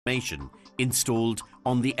information installed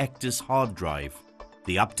on the Ecdis hard drive.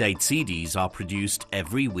 The update CDs are produced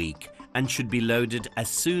every week and should be loaded as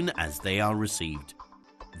soon as they are received.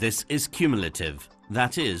 This is cumulative,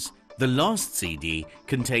 that is, the last CD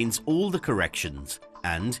contains all the corrections,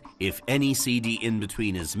 and if any CD in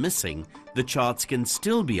between is missing, the charts can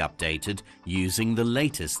still be updated using the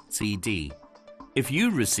latest CD. If you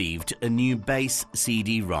received a new base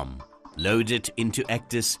CD-ROM, load it into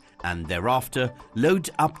Ecdis and thereafter load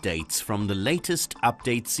updates from the latest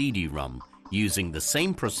update CD-ROM using the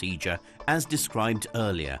same procedure as described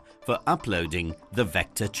earlier for uploading the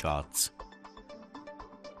vector charts.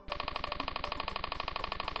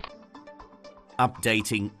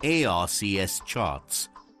 Updating ARCS charts,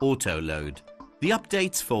 auto-load. The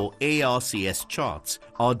updates for ARCS charts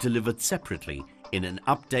are delivered separately in an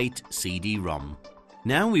update CD-ROM.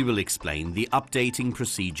 Now we will explain the updating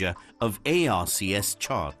procedure of ARCS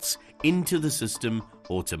charts into the system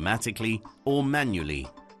automatically or manually.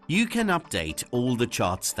 You can update all the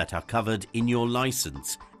charts that are covered in your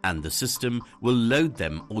license and the system will load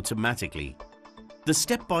them automatically. The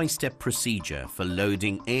step-by-step procedure for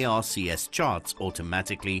loading ARCS charts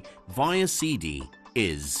automatically via CD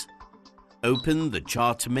is: open the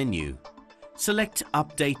chart menu, select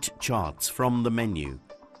Update Charts from the menu,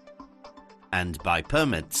 and by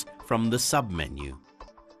permits from the sub-menu,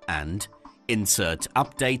 and insert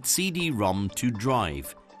Update CD-ROM to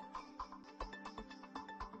drive.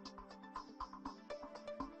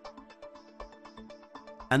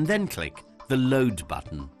 And then click the Load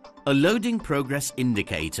button. A loading progress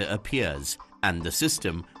indicator appears and the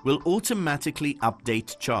system will automatically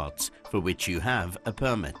update charts for which you have a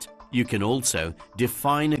permit. You can also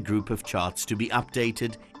define a group of charts to be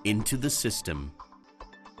updated into the system.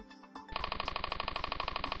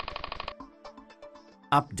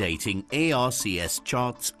 Updating ARCS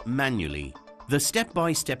charts manually. The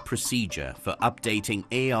step-by-step procedure for updating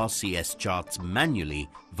ARCS charts manually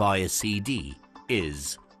via CD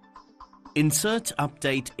is: insert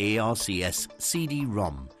Update ARCS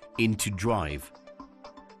CD-ROM into drive.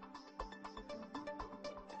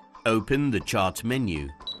 Open the chart menu.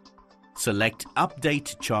 Select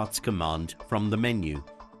Update Charts command from the menu.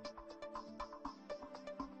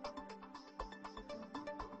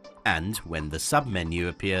 And when the sub-menu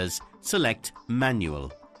appears, select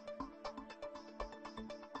Manual.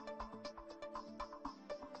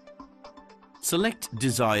 Select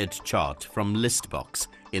desired chart from list box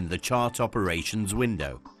in the Chart Operations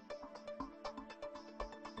window.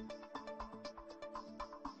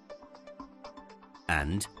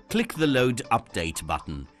 And click the Load Update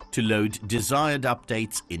button to load desired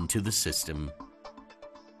updates into the system.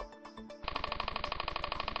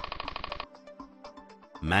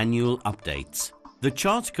 Manual updates. The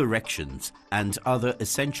chart corrections and other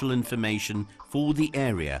essential information for the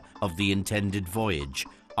area of the intended voyage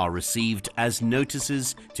are received as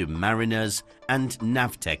notices to mariners and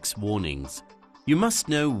Navtex warnings. You must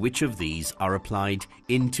know which of these are applied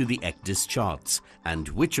into the Ecdis charts and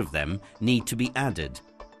which of them need to be added.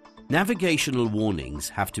 Navigational warnings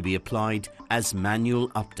have to be applied as manual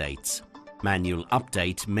updates. Manual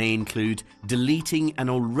update may include deleting an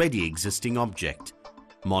already existing object,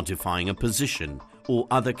 modifying a position or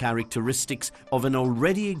other characteristics of an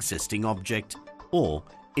already existing object, or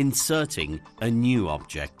inserting a new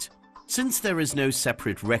object. Since there is no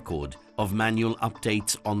separate record of manual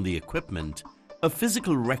updates on the equipment, a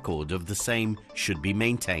physical record of the same should be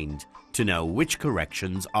maintained to know which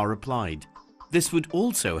corrections are applied. This would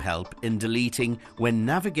also help in deleting when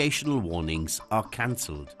navigational warnings are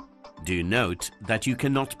cancelled. Do note that you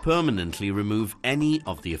cannot permanently remove any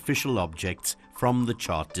of the official objects from the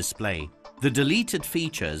chart display. The deleted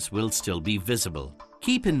features will still be visible.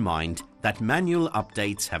 Keep in mind that manual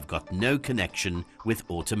updates have got no connection with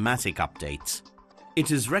automatic updates.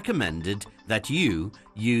 It is recommended that you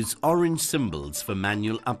use orange symbols for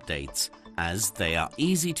manual updates, as they are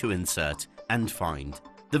easy to insert and find.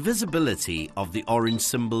 The visibility of the orange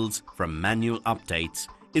symbols from manual updates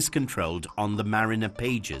is controlled on the Mariner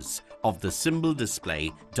pages of the symbol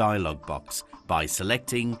display dialog box by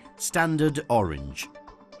selecting Standard Orange.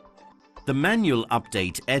 The manual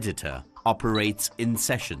update editor operates in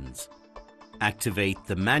sessions. Activate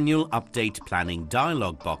the manual update planning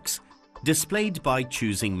dialog box displayed by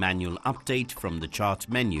choosing manual update from the chart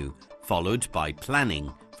menu, followed by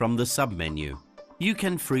planning from the sub-menu. You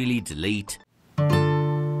can freely delete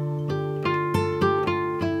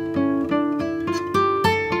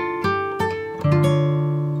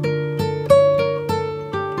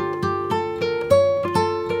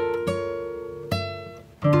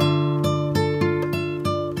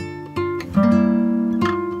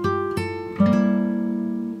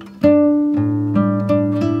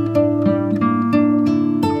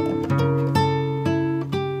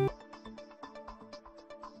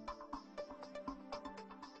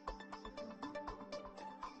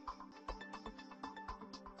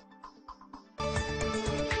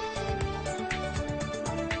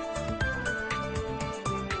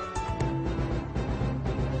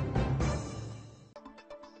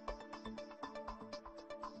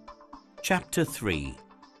Chapter 3.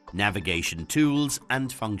 Navigation Tools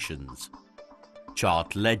and Functions.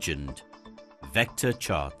 Chart Legend. Vector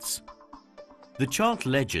Charts. The chart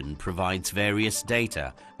legend provides various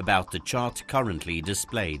data about the chart currently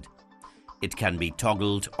displayed. It can be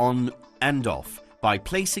toggled on and off by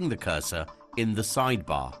placing the cursor in the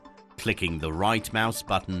sidebar, clicking the right mouse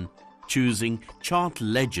button, choosing Chart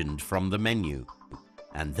Legend from the menu,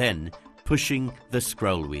 and then pushing the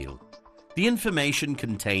scroll wheel. The information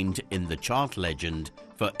contained in the chart legend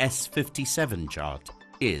for S57 chart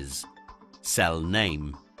is cell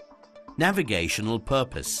name, navigational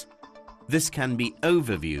purpose. This can be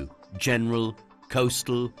overview, general,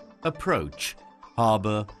 coastal, approach,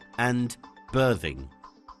 harbor, and berthing.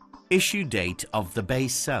 Issue date of the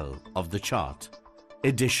base cell of the chart,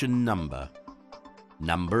 edition number,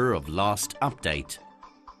 number of last update,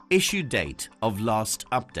 issue date of last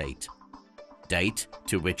update, date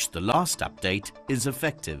to which the last update is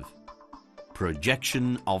effective,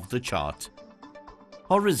 projection of the chart,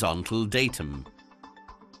 horizontal datum,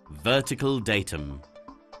 vertical datum,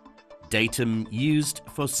 datum used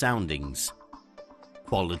for soundings,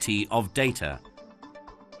 quality of data,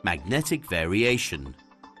 magnetic variation,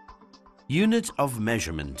 unit of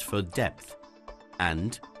measurement for depth,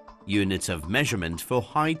 and unit of measurement for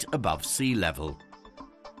height above sea level.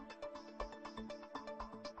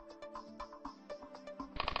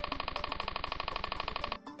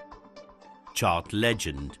 Chart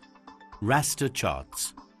legend. Raster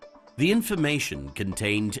charts. The information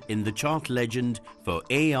contained in the chart legend for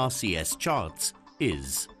ARCS charts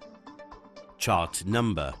is chart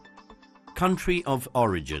number, country of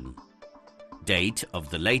origin, date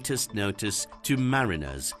of the latest notice to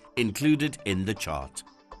mariners included in the chart,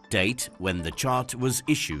 date when the chart was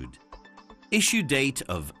issued, issue date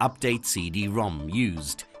of update CD-ROM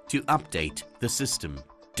used to update the system,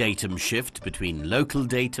 datum shift between local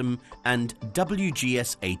datum and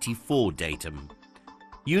WGS84 datum,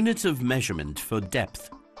 unit of measurement for depth,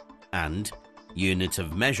 and unit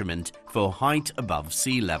of measurement for height above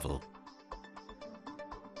sea level.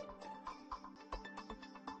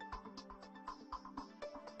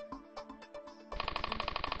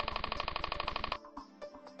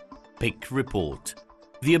 Pick report.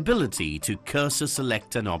 The ability to cursor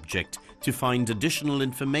select an object to find additional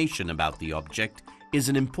information about the object is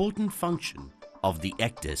an important function of the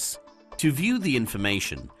Ecdis. To view the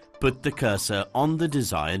information, put the cursor on the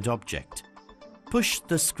desired object. Push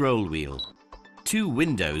the scroll wheel. Two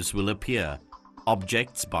windows will appear,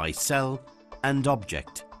 Objects by Cell and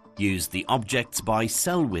Object. Use the Objects by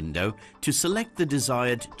Cell window to select the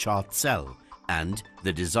desired chart cell and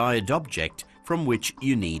the desired object from which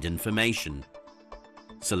you need information.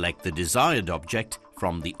 Select the desired object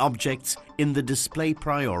from the objects in the Display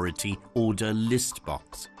Priority Order list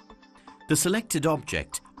box. The selected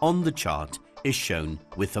object on the chart is shown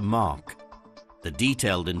with a mark. The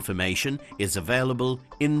detailed information is available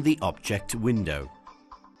in the Object window.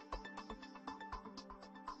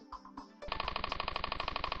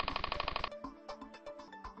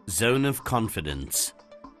 Zone of Confidence.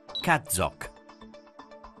 CatZoc.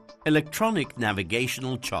 Electronic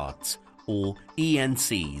Navigational Charts, or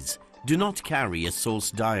ENCs, do not carry a source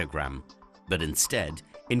diagram, but instead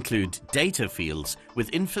include data fields with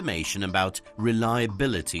information about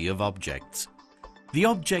reliability of objects. The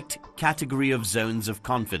Object Category of Zones of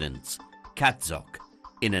Confidence, catzoc,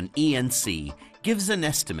 in an ENC gives an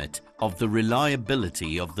estimate of the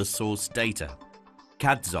reliability of the source data.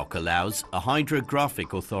 catzoc allows a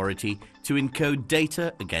hydrographic authority to encode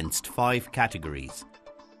data against 5 categories: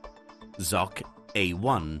 ZOC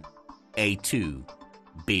A1, A2,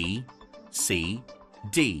 B, C,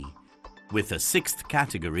 D, with a 6th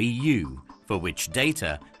category U, for which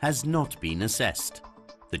data has not been assessed.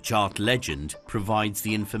 The chart legend provides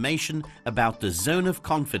the information about the zone of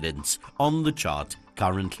confidence on the chart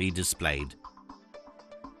currently displayed.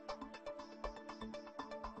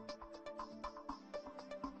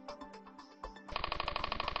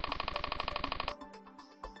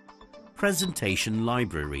 Presentation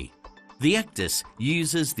Library. The Ecdis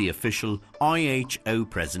uses the official IHO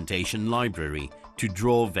Presentation Library to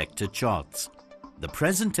draw vector charts. The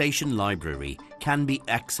Presentation Library can be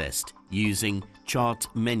accessed using Chart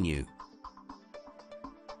menu.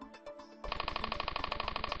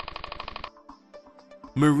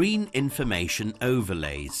 Marine Information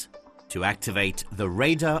Overlays. To activate the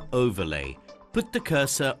radar overlay, put the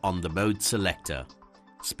cursor on the mode selector.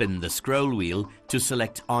 Spin the scroll wheel to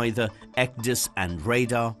select either Ecdis and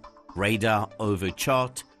radar, radar over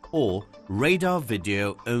chart, or radar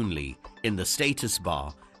video only in the status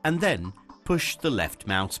bar, and then push the left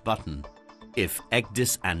mouse button. If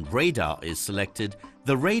Ecdis and radar is selected,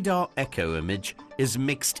 The radar echo image is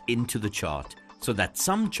mixed into the chart so that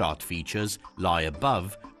some chart features lie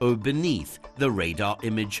above or beneath the radar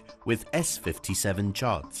image with S57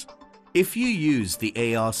 charts. If you use the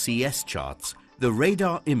ARCS charts, the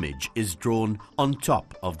radar image is drawn on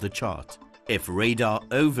top of the chart. If radar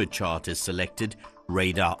over chart is selected,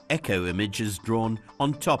 radar echo image is drawn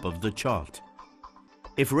on top of the chart.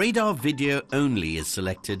 If radar video only is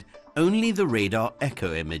selected, only the radar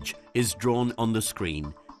echo image is drawn on the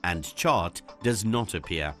screen and chart does not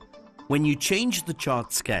appear. When you change the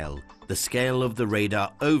chart scale, the scale of the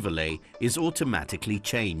radar overlay is automatically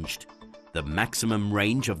changed. The maximum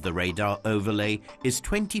range of the radar overlay is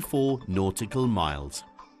 24 nautical miles.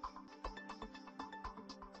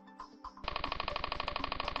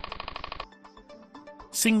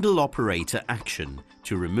 Single operator action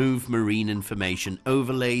to remove marine information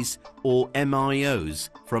overlays or MIOs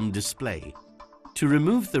from display. To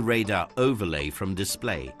remove the radar overlay from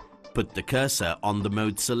display, put the cursor on the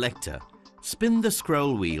mode selector. Spin the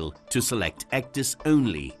scroll wheel to select Ecdis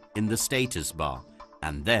only in the status bar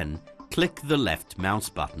and then click the left mouse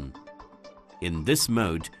button. In this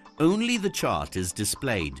mode, only the chart is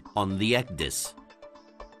displayed on the Ecdis.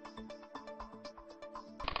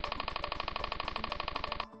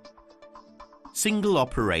 Single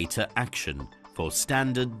operator action for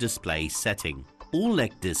standard display setting. All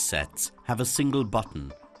Ecdis sets have a single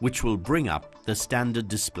button which will bring up the standard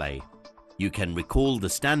display. You can recall the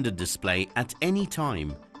standard display at any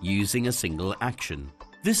time using a single action.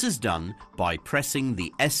 This is done by pressing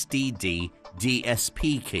the STD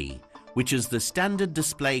DSP key, which is the standard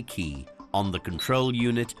display key on the control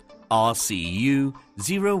unit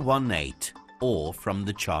RCU018 or from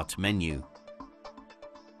the chart menu.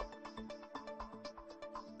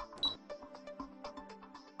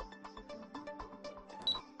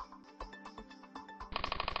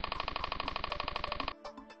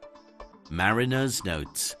 Mariner's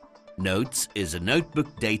Notes. Notes is a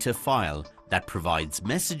notebook data file that provides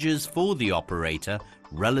messages for the operator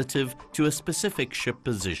relative to a specific ship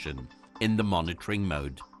position in the monitoring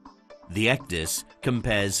mode. The Ecdis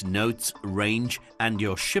compares notes, range, and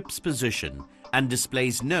your ship's position and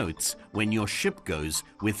displays notes when your ship goes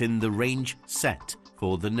within the range set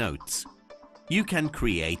for the notes. You can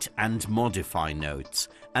create and modify notes,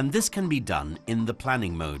 and this can be done in the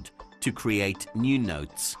planning mode to create new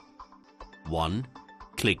notes. 1.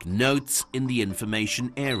 Click Notes in the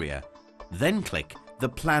information area. Then click the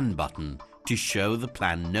Plan button to show the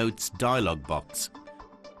Plan Notes dialog box.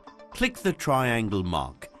 Click the triangle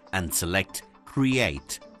mark and select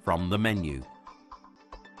Create from the menu.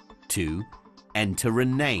 2. Enter a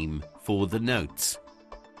name for the notes.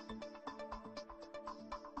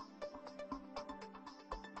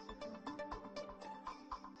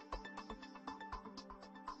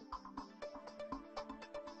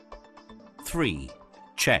 3.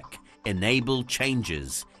 Check Enable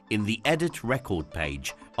Changes in the Edit Record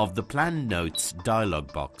page of the Plan Notes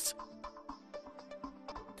dialog box.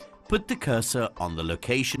 Put the cursor on the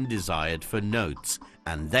location desired for notes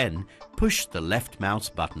and then push the left mouse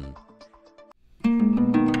button.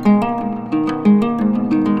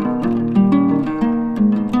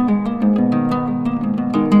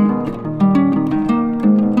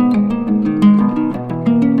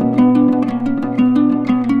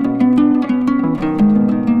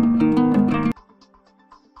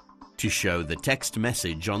 To show the text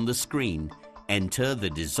message on the screen, enter the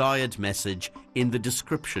desired message in the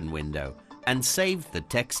description window and save the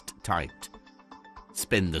text typed.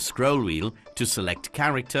 Spin the scroll wheel to select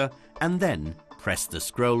character and then press the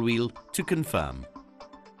scroll wheel to confirm.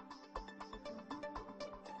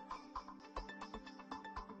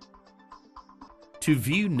 To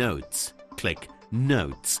view notes, click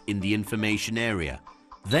Notes in the information area,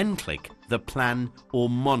 then click the Plan or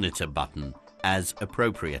Monitor button as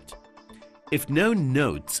appropriate. If no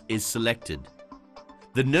notes is selected,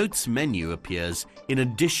 the Notes menu appears in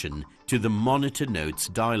addition to the Monitor Notes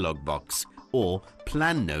dialog box or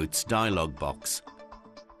Plan Notes dialog box.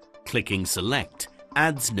 Clicking Select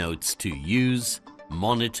adds notes to Use,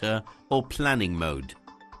 Monitor or Planning mode.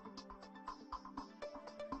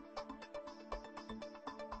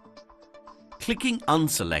 Clicking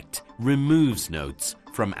Unselect removes notes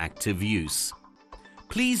from active use.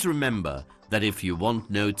 Please remember that if you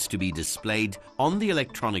want notes to be displayed on the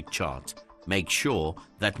electronic chart, make sure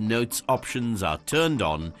that notes options are turned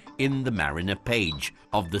on in the Mariner page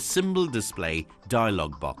of the Symbol Display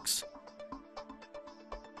dialog box.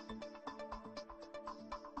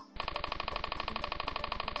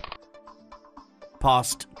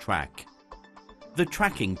 Past Track. The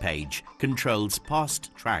tracking page controls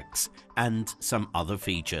past tracks and some other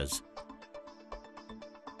features.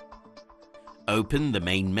 Open the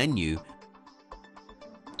main menu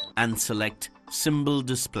and select Symbol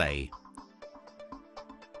Display.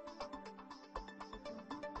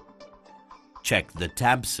 Check the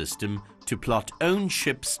tab system to plot own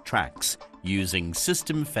ship's tracks using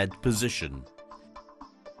system-fed position.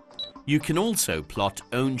 You can also plot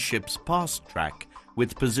own ship's past track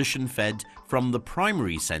with position fed from the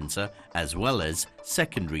primary sensor as well as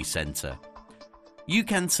secondary sensor. You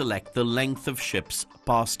can select the length of ship's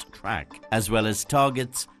past track as well as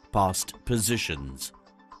target's past positions.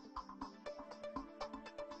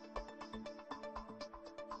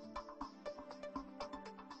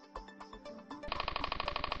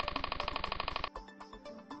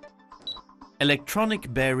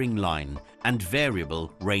 Electronic bearing line and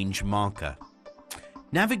variable range marker.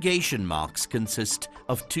 Navigation marks consist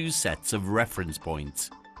of two sets of reference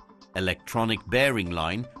points: electronic bearing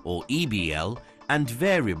line or EBL and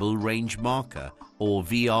variable range marker or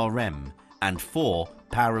VRM, and 4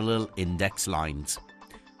 parallel index lines.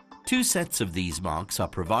 Two sets of these marks are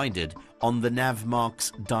provided on the Nav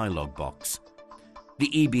Marks dialog box. The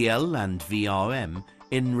EBL and VRM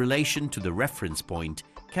in relation to the reference point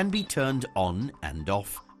can be turned on and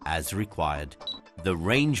off as required. The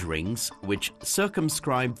range rings, which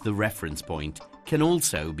circumscribe the reference point, can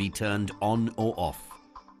also be turned on or off.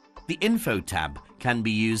 The Info tab can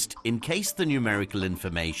be used in case the numerical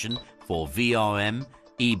information for VRM,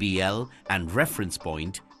 EBL and reference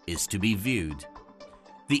point is to be viewed.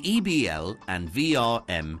 The EBL and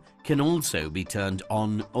VRM can also be turned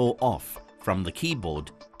on or off from the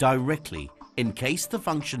keyboard directly in case the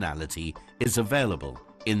functionality is available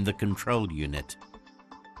in the control unit.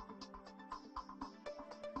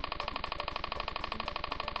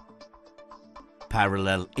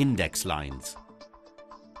 Parallel index lines.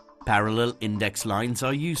 Parallel index lines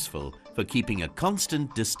are useful for keeping a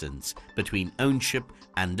constant distance between own ship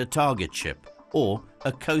and a target ship or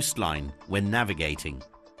a coastline when navigating.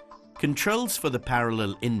 Controls for the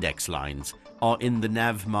parallel index lines are in the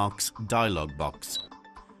Nav Marks dialog box.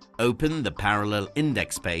 Open the parallel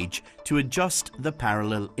index page to adjust the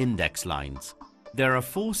parallel index lines. There are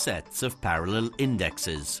 4 sets of parallel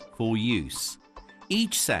indexes for use.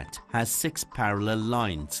 Each set has 6 parallel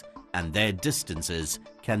lines and their distances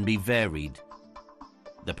can be varied.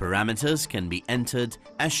 The parameters can be entered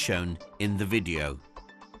as shown in the video.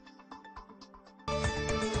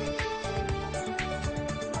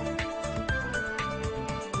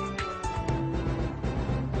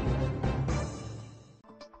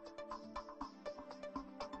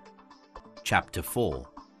 Chapter 4.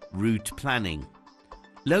 Route Planning.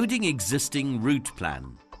 Loading existing route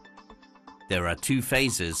plan. There are 2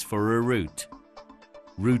 phases for a route: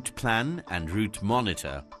 route plan and route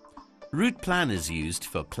monitor. Route plan is used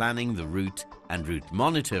for planning the route and route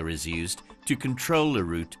monitor is used to control the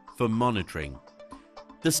route for monitoring.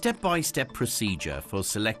 The step-by-step procedure for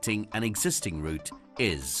selecting an existing route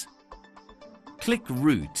is: click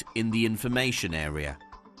Route in the information area,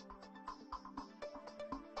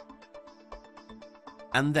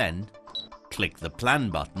 and then click the Plan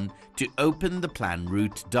button to open the Plan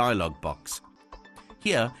Route dialog box.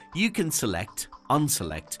 Here you can select,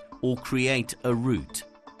 unselect or create a route.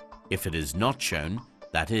 If it is not shown,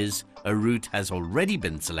 that is, a route has already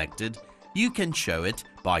been selected, you can show it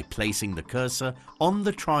by placing the cursor on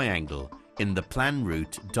the triangle in the Plan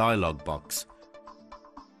Route dialog box.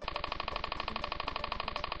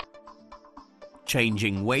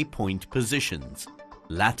 Changing waypoint positions,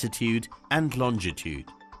 latitude and longitude.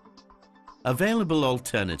 Available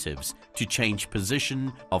alternatives to change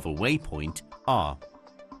position of a waypoint are: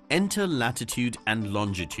 enter latitude and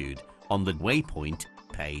longitude on the waypoint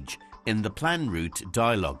page in the Plan Route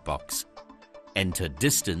dialog box. Enter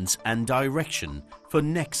distance and direction for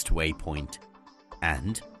next waypoint.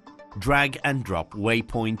 And drag and drop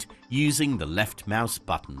waypoint using the left mouse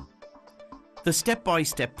button. The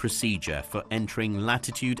step-by-step procedure for entering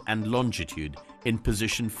latitude and longitude in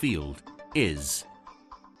position field is: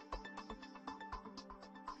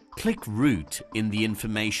 click Route in the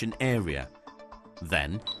information area.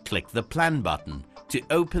 Then click the Plan button to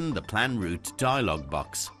open the Plan Route dialog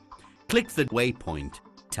box. Click the Waypoint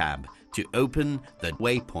tab to open the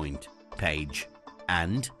Waypoint page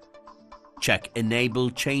and check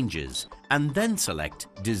Enable Changes and then select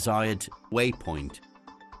Desired Waypoint.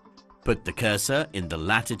 Put the cursor in the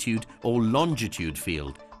latitude or longitude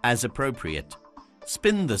field as appropriate.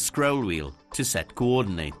 Spin the scroll wheel to set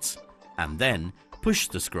coordinates and then push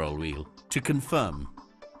the scroll wheel to confirm.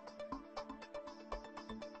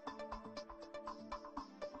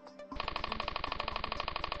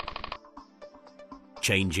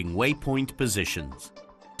 Changing waypoint positions,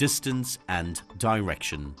 distance and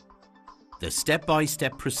direction. The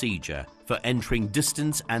step-by-step procedure for entering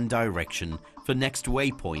distance and direction for next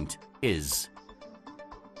waypoint is: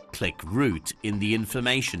 click Route in the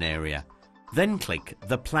information area, then click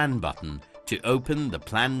the Plan button to open the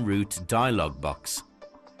Plan Route dialog box.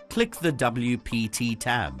 Click the WPT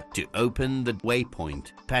tab to open the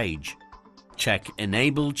waypoint page. Check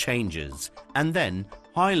Enable Changes and then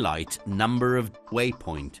highlight Number of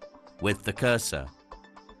Waypoint with the cursor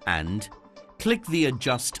and click the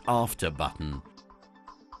Adjust After button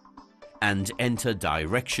and enter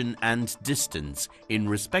direction and distance in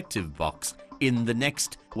respective box in the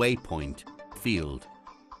next waypoint field.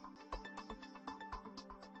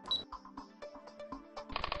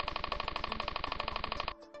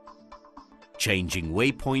 Changing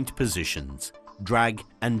waypoint positions, drag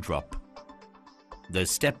and drop. The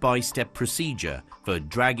step-by-step procedure for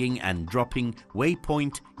dragging and dropping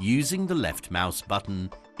waypoint using the left mouse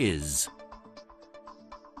button is: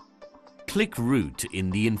 click Route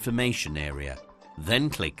in the information area, then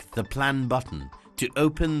click the Plan button to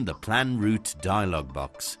open the Plan Route dialog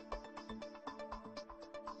box.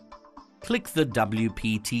 Click the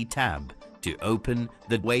WPT tab to open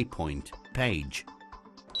the waypoint page.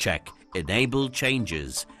 Check Enable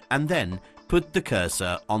Changes and then put the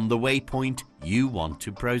cursor on the waypoint you want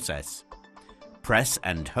to process. Press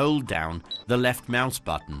and hold down the left mouse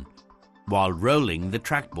button while rolling the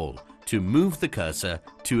trackball to move the cursor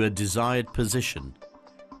to a desired position.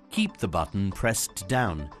 Keep the button pressed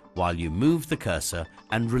down while you move the cursor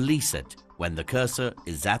and release it when the cursor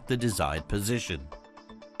is at the desired position.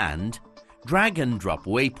 And drag and drop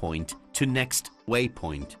waypoint to next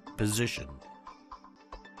waypoint position.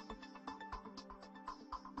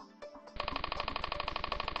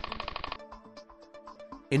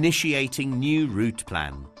 Initiating new route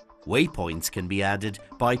plan. Waypoints can be added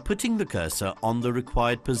by putting the cursor on the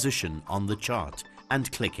required position on the chart and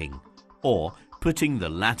clicking, or putting the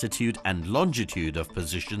latitude and longitude of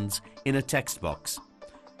positions in a text box.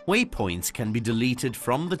 Waypoints can be deleted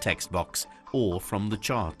from the text box or from the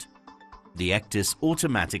chart. The Ecdis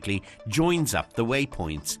automatically joins up the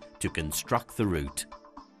waypoints to construct the route.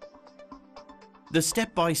 The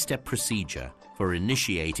step-by-step procedure for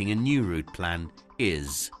initiating a new route plan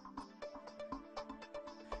is: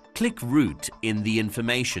 click Route in the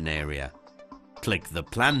information area. Click the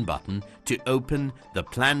Plan button to open the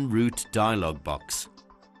Plan Route dialog box.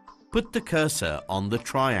 Put the cursor on the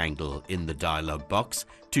triangle in the dialog box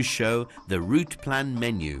to show the Route Plan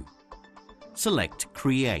menu. Select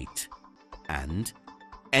Create and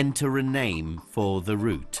enter a name for the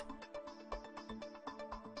route.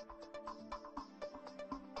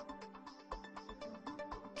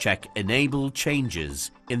 Check Enable Changes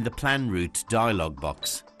in the Plan Route dialog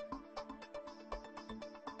box.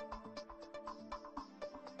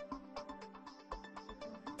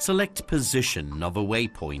 Select position of a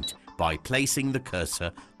waypoint by placing the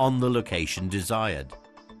cursor on the location desired.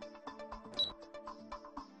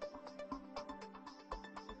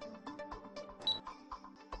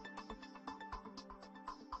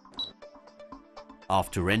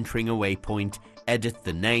 After entering a waypoint, edit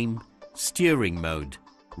the name, steering mode,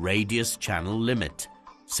 radius channel limit,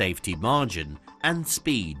 safety margin and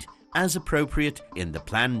speed as appropriate in the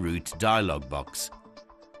Plan Route dialog box.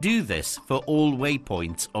 Do this for all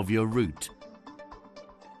waypoints of your route.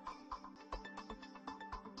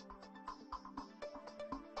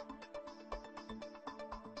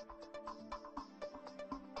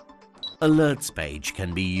 Alerts page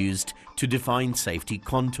can be used to define safety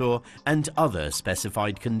contour and other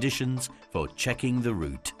specified conditions for checking the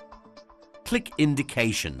route. Click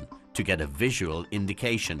Indication to get a visual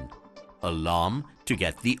indication, Alarm to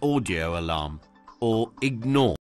get the audio alarm, or Ignore